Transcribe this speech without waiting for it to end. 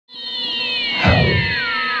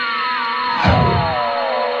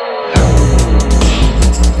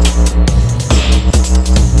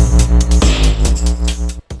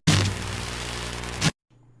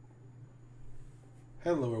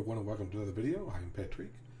Radio. I'm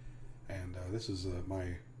Petreak, and this is my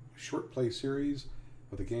short play series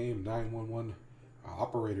of the game 911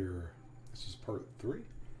 Operator. This is part 3.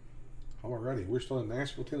 Alrighty, we're still in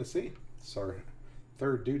Nashville, Tennessee. It's our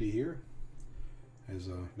third duty here as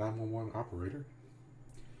a 911 operator.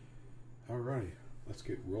 Alrighty, let's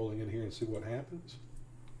get rolling in here and see what happens.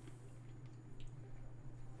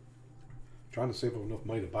 Trying to save up enough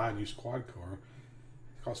money to buy a new squad car.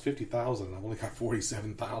 It costs $50,000 and I've only got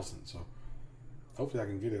 $47,000, so hopefully I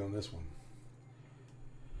can get it on this one.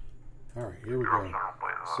 Alright, here we go.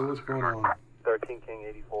 So what's going on? 13 King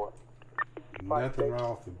 84. Nothing right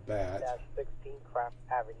off the bat. 16 Craft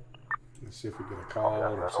Avenue. Let's see if we get a call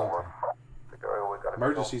or something.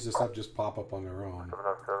 Emergencies and stuff just pop up on their own. Stuff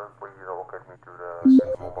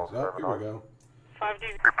happens. Oh, here we go.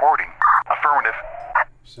 Reporting. Affirmative.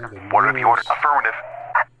 What are the orders? Affirmative.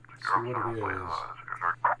 See what it is.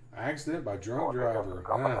 Accident by drunk driver.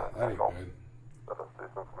 Ah, that ain't good.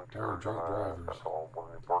 Tired of drunk drivers.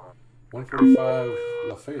 145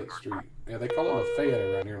 Lafayette Street. Yeah, they call it Lafayette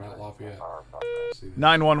around here, not Lafayette.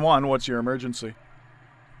 911, what's your emergency?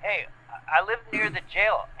 Hey, I live near the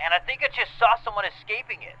jail, and I think I just saw someone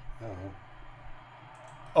escaping it.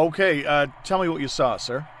 Uh-oh. Okay, tell me what you saw,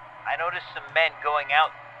 sir. I noticed some men going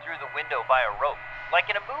out through the window by a rope, like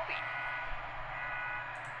in a movie.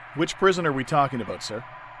 Which prison are we talking about, sir?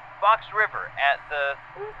 Fox River at the...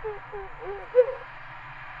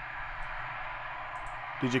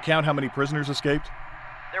 Did you count how many prisoners escaped?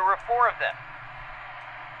 There were 4 of them.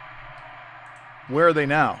 Where are they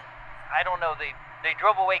now? I don't know. They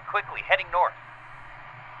drove away quickly, heading north.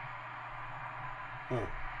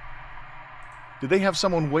 Did they have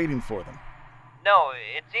someone waiting for them? No,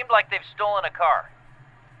 it seemed like they've stolen a car.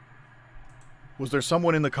 Was there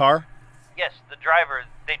someone in the car? Yes, the driver.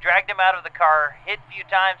 They dragged him out of the car, hit a few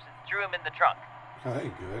times, and threw him in the trunk. That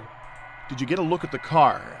ain't good. Did you get a look at the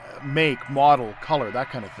car? Make, model, color, that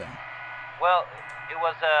kind of thing? Well, it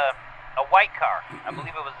was a white car. I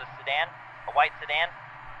believe it was a sedan. A white sedan.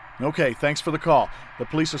 Okay, thanks for the call. The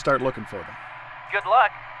police will start looking for them. Good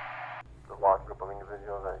luck. The large group of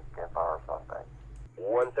individuals that can't fire a suspect.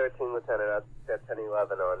 113 Lieutenant at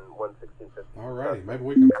 1011 on 11650. Alrighty, maybe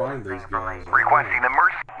we can find these guys. Requesting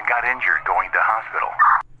emergency. Got injured. Going to hospital.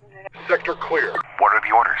 Sector clear. What are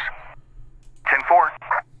the orders? 10-4.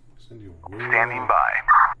 Standing Standing by.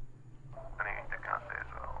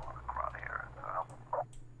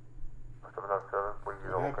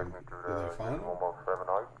 Did they find them?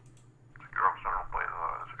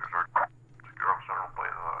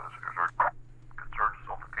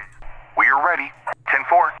 We are ready.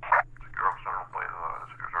 10-4.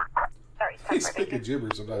 He's speaking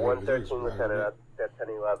gibberish sometimes. 113 Lieutenant at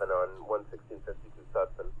 1011 on 11652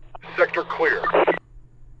 Sutton. Sector clear.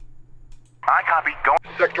 I copy. Go.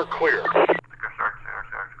 Sector clear.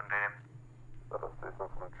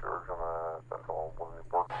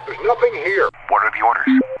 There's nothing here. What are the orders?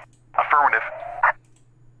 Affirmative.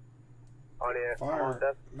 On air.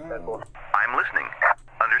 Fire. No. I'm listening.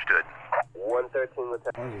 Understood. 113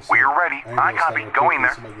 Lieutenant. We are ready. I copy. Going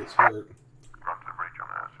there. Somebody gets hurt.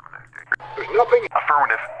 There's nothing.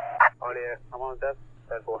 Affirmative. On air. I'm on desk.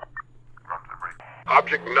 10-4.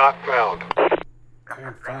 Object not found. I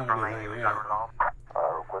haven't found anything yet.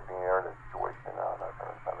 Requesting air in the situation.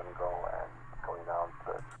 Let them go and going down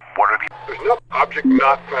to... What are the... There's no object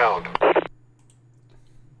not found.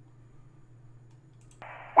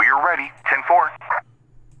 We are ready. 10-4.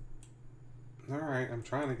 Alright, I'm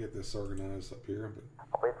trying to get this organized up here,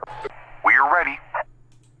 but... We are ready.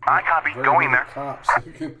 I copy. very Going many there. cops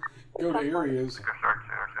who can go to areas.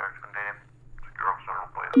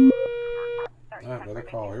 Another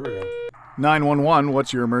call. Here we go. 911,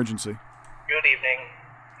 what's your emergency? Good evening.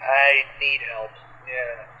 I need help.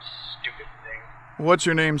 Yeah, stupid thing. What's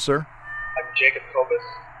your name, sir? I'm Jacob Copus.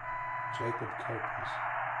 Jacob Copus.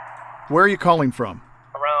 Where are you calling from?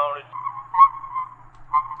 Around...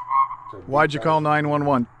 Why'd you call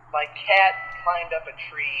 911? My cat climbed up a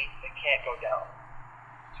tree that can't go down.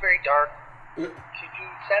 It's very dark. Could you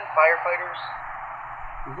send firefighters?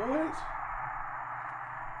 What?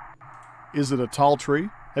 Is it a tall tree?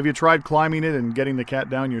 Have you tried climbing it and getting the cat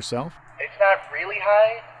down yourself? It's not really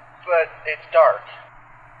high, but it's dark.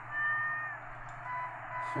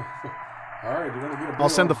 Alright, you're gonna get a bill. I'll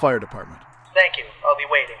send the fire department. Thank you. I'll be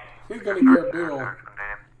waiting. He's gonna get a bill.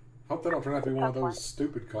 Hope that don't turn out to be one of those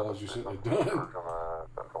stupid calls you shouldn't have done.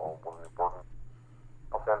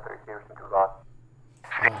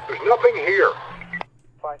 There's nothing here.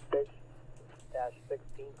 56-16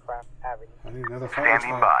 Craft Avenue. I need another fire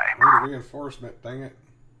Standing stop. by. I need a reinforcement, dang it.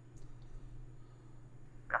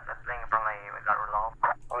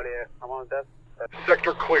 On yeah, I'm on that.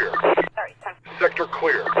 Sector clear. Sorry, 10. Sector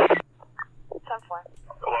clear. 10-4.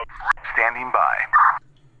 Standing by.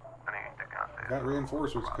 Got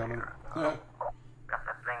reinforcements coming.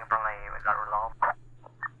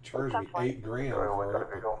 Charge me $8 grand for it.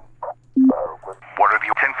 What are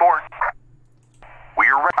you? 10-4. We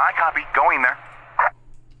are ready. I copy. Going there.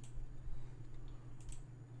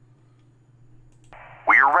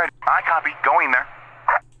 We are ready. I copy. Going there.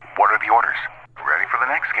 What are the orders? Ready for the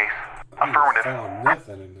next case. I Affirmative. found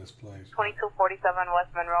nothing in this place. 2247 West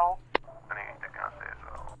Monroe.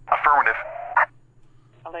 Affirmative.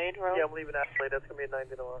 Lade Road. Yeah, I'm leaving Ashley. That's going to be a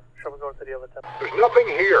 90 to our. Shall we go to the other 10? There's nothing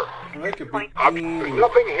here. They could be There's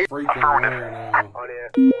nothing here. freaking rare now. Oh,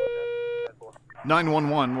 yeah.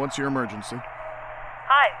 911, what's your emergency?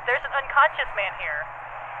 Hi, there's an unconscious man here.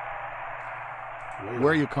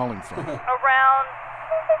 Where are you calling from? Around...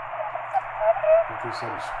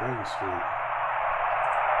 57 Spring Street.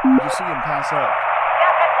 Did you see him pass out?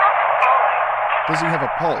 Yeah, I found him falling. Does he have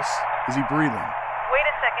a pulse? Is he breathing? Wait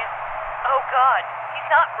a second. Oh, God. He's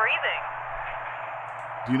not breathing.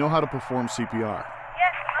 Do you know how to perform CPR?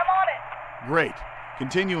 Yes, I'm on it. Great.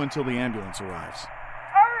 Continue until the ambulance arrives.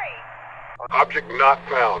 Hurry. Object not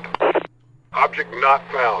found. Object not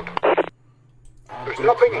found. There's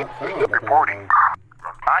nothing here. Reporting.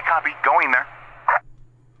 I copy. Going there.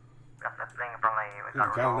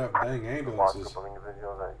 Got enough dang ambulances.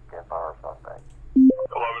 Individuals that can't fire a suspect.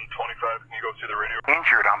 1125, can you go to the radio?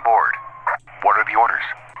 Injured on board. What are the orders?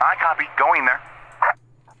 I copy. Going there.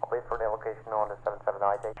 I'll wait for the location on the 77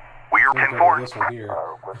 ID. We are Okay, 10-4. this one here.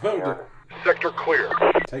 Sector clear.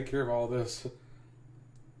 Take care of all this.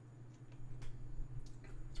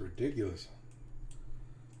 It's ridiculous.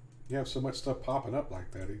 You have so much stuff popping up like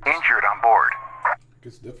that. It Injured on board.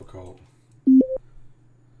 gets difficult.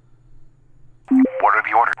 What are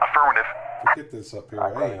the orders? Affirmative. Get this up here.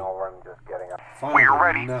 Hey, Just getting up. We are finding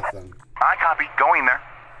ready. nothing. I copy. Going there.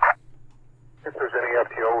 If there's any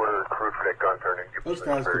FTO or crew for that gun turning, Those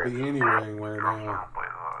guys could be anywhere now.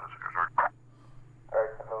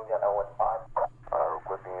 Alright, so we got 015.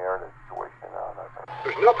 Requesting air situation.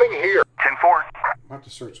 there's nothing here. 10-4. I have to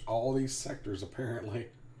search all these sectors apparently.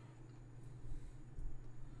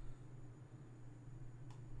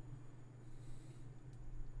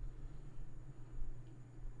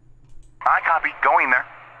 I copy. Going there.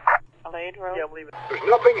 Lade Road. Yeah, I'm leaving. There's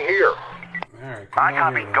nothing here. Alright, I come on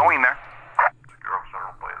copy. here, then. Going there.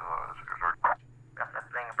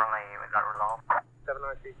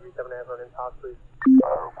 7937 Amber in house, please.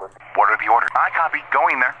 What are the orders? I copy.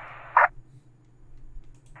 Going there.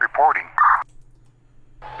 Reporting.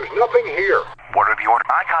 There's nothing here. What are the orders?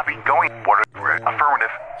 I copy. Going. What are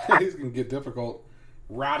affirmative? It's gonna get difficult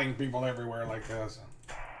routing people everywhere like this.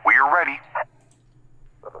 We are ready.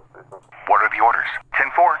 What are the orders?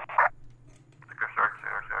 10-4.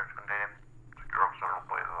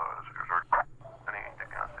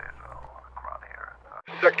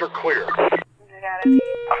 Sector clear. You got any?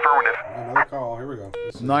 Affirmative. Another call. Here we go.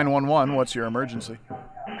 This is- 911, what's your emergency?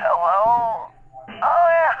 Hello? Oh,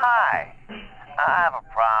 yeah, hi. I have a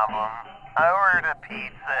problem. I ordered a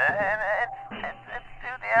pizza, and it's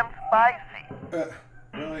too damn spicy.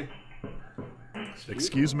 Really?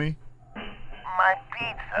 Excuse me? My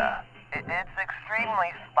pizza, it's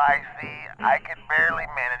extremely spicy. I can barely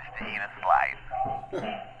manage to eat a slice.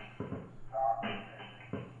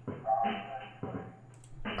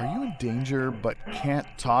 Are you in danger but can't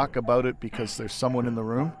talk about it because there's someone in the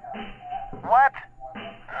room? What? No,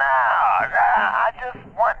 I just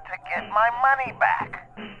want to get my money back.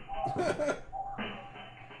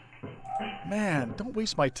 Man, don't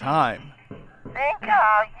waste my time. Think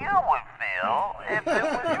how you would feel if it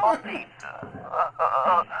was your pizza.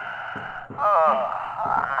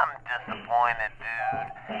 I'm disappointed, dude.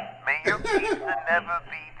 May your pizza never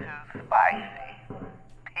be too spicy.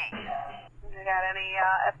 Peace. You got any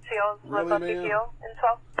FTOs Really, with a man? PPO info?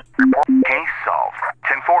 Report. Case solved.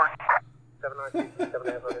 10-4.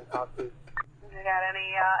 7937 Amber in house, please. You got any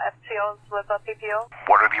FTOs with a PPO?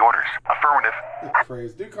 What are the orders? Affirmative. It's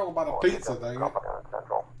crazy. Do call about a pizza thing.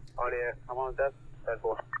 Central. Oh, yeah, I'm on that.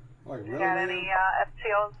 10-4. Like, You really, got man? any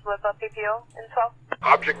FTOs with a PPO info?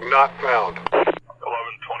 Object not found.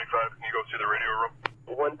 1125, can you go to the radio room?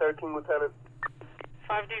 113, Lieutenant.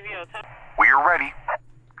 5 DVO 10. We are ready.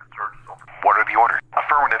 What are the orders?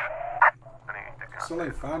 Affirmative. Still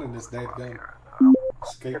ain't finding this dadgum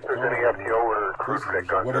escape If there's any FTO or crew for that prisoners,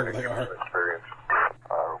 gun whatever turning, they are. experience.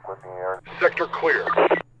 Requesting air. Sector clear.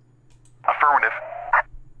 Affirmative.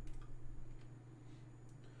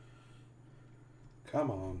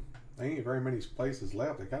 Come on. There ain't very many places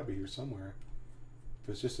left. They gotta be here somewhere. If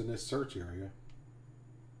it's just in this search area.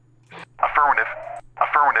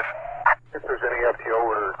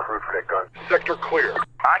 on. Sector clear.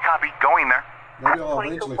 I copy. Going there. Maybe I'll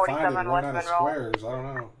eventually find it and 2247 run out of West Monroe. squares. I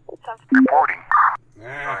don't know. Reporting.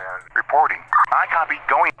 Ah, Reporting. I copy.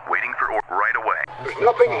 Going. Waiting for order right away. There's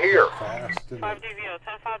nothing here. fast, didn't 5 it? DVO,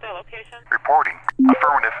 10-5 that location. Reporting.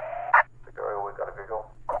 Affirmative. We got a visual.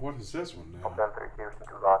 What is this one now? 10-3 Houston,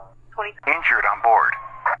 2 lots. 20. Injured on board.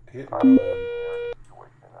 Hit and run.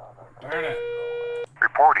 Darn it.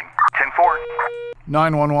 Reporting. 10-4.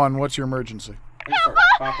 911, what's your emergency? They start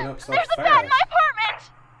popping up so There's a bat fast. in my apartment!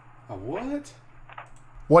 A what?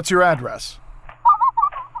 What's your address?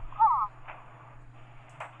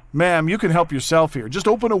 Ma'am, you can help yourself here. Just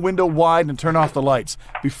open a window wide and turn off the lights.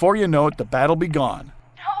 Before you know it, the bat'll be gone.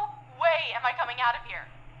 No way am I coming out of here.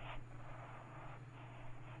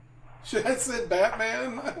 Should I said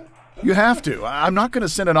Batman? You have to. I'm not going to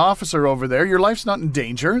send an officer over there. Your life's not in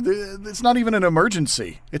danger. It's not even an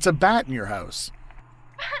emergency. It's a bat in your house.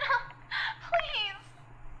 Please.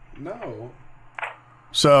 No.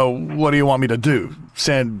 So, what do you want me to do?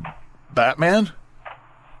 Send Batman?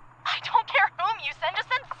 I don't care whom you send, just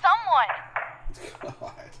send someone.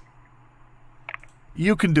 God.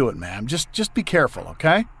 You can do it, ma'am. Just be careful,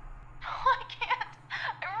 okay? Oh, I can't.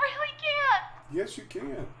 I really can't. Yes, you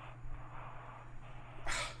can.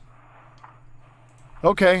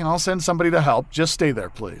 Okay, I'll send somebody to help. Just stay there,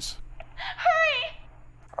 please. Hurry!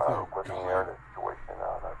 Oh, Looking God. here, the situation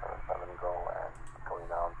now, that's on Amino and going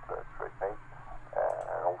down to straight paint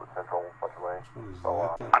and over central, much away. What is So,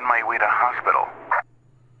 that? On my way to hospital.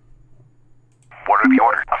 What are the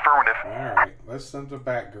orders? Affirmative. All right, let's send the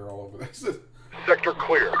Batgirl over there. Sector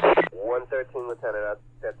clear. 113 Lieutenant at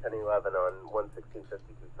 1011 on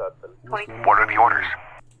 11652 Sutton. 20. What are the orders?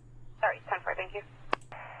 Sorry, 10-4, thank you.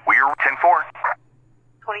 We're 10-4.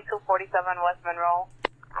 2247 West Monroe.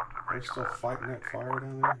 They're still fighting that fire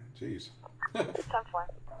down there? Jeez. 10-4.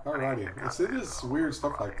 Alrighty. It is weird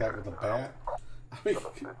stuff like that with a bat. I mean,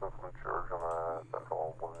 Distance from church on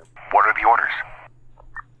central. What are the orders?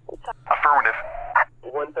 Affirmative.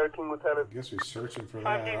 113 Lieutenant. I guess we're searching for that.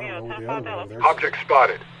 5 I don't DVO, know what the 10-5 other one over there. Object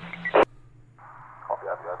spotted. Copy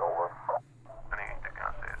that over.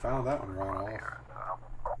 Found that one right off.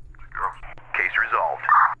 Case resolved.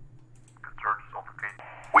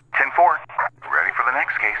 10-4. Ready for the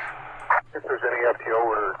next case. If there's any FTO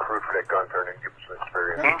or recruit for that gun turning, give us an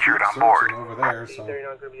experience. Gotta Injured keep on board. searching over there, so.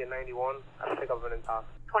 39 going to be a 91. I'll pick up an in top.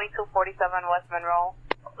 2247 West Monroe.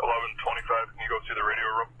 1125, can you go to the radio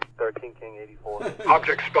room? 13 King 84.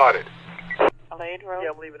 Object spotted. Alade Road.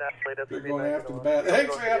 Yeah, I'm leaving that plate. They're going after the bat. They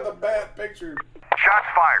actually have the bat pictured. Shots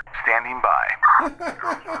fired. Standing by.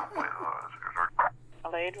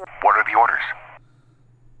 Alade Road. What are the orders?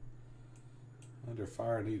 Under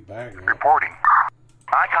fire, need Batgirl. Reporting.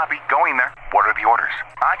 I copy. Going there. What are the orders?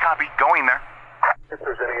 I copy. Going there. If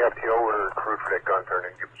there's any FTO or recruit for that gun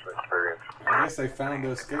turning, give us an experience. I guess they found the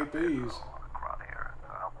escapees.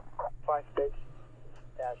 56-16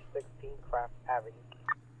 Craft Avenue.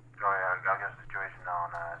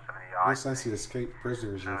 I guess that's the escaped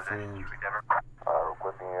prisoners they found.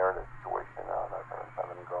 Requesting air the situation that's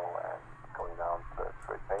on Amino and going down to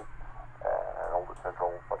straight paint and over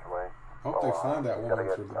central, much away. Hope they find that woman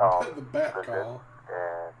for the bat call.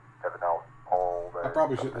 And 7 out all I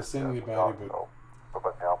probably shouldn't have seen anybody, but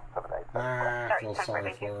requesting help 7-8. I feel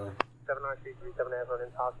sorry for her. 7933 7 on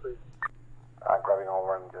in talk, please. I'm grabbing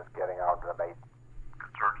over and just getting out to the base.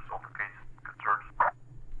 Concerns on the case. Concerns.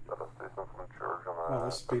 Well,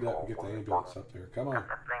 let's speed up and get the ambulance up there. Come on.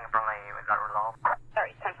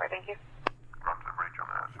 Sorry, 10-4, thank you.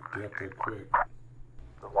 Get up there quick.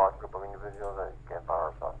 The large group of individuals that can't fire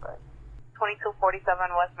a suspect.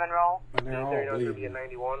 2247 West Monroe. And they're all bleeding.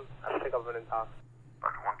 91. I'll pick up an in talk.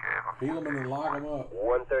 Heal them and then lock them up.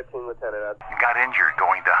 113 Lieutenant. Got injured.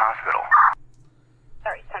 Going to hospital.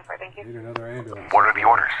 Sorry, 10-4, thank you. Need another ambulance. What are the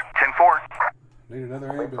orders? 10-4. Need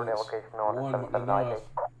another Wait for the ambulance. location order. One wasn't enough.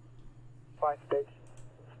 56-16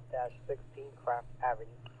 Craft Avenue.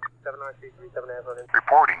 7933 7 on in.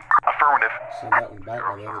 Reporting. Affirmative. Send that one back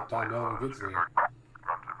by the other time the other one gets there.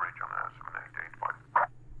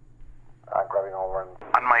 I'm grabbing over and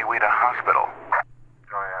On my way to hospital.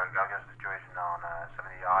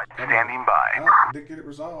 Standing by. Oh, didn't get it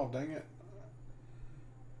resolved, dang it.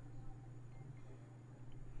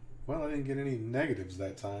 Well, I didn't get any negatives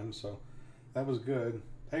that time, so that was good.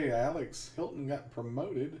 Hey, Alex Hilton got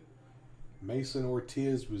promoted. Mason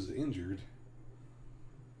Ortiz was injured.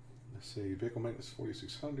 Let's see, vehicle maintenance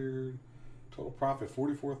 4,600. Total profit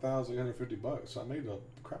 $44,850. So I made a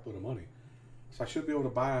crap load of money. So I should be able to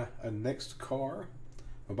buy a next car,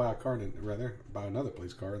 or buy a car, buy another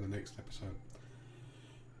police car in the next episode.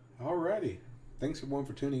 Alrighty, thanks everyone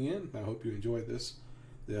for tuning in. I hope you enjoyed this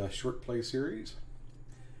the short play series.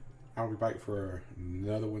 I'll be back for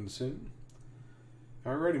another one soon.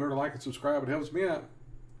 Alrighty, remember to like and subscribe. It helps me out.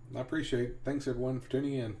 I appreciate it. Thanks everyone for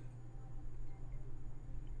tuning in.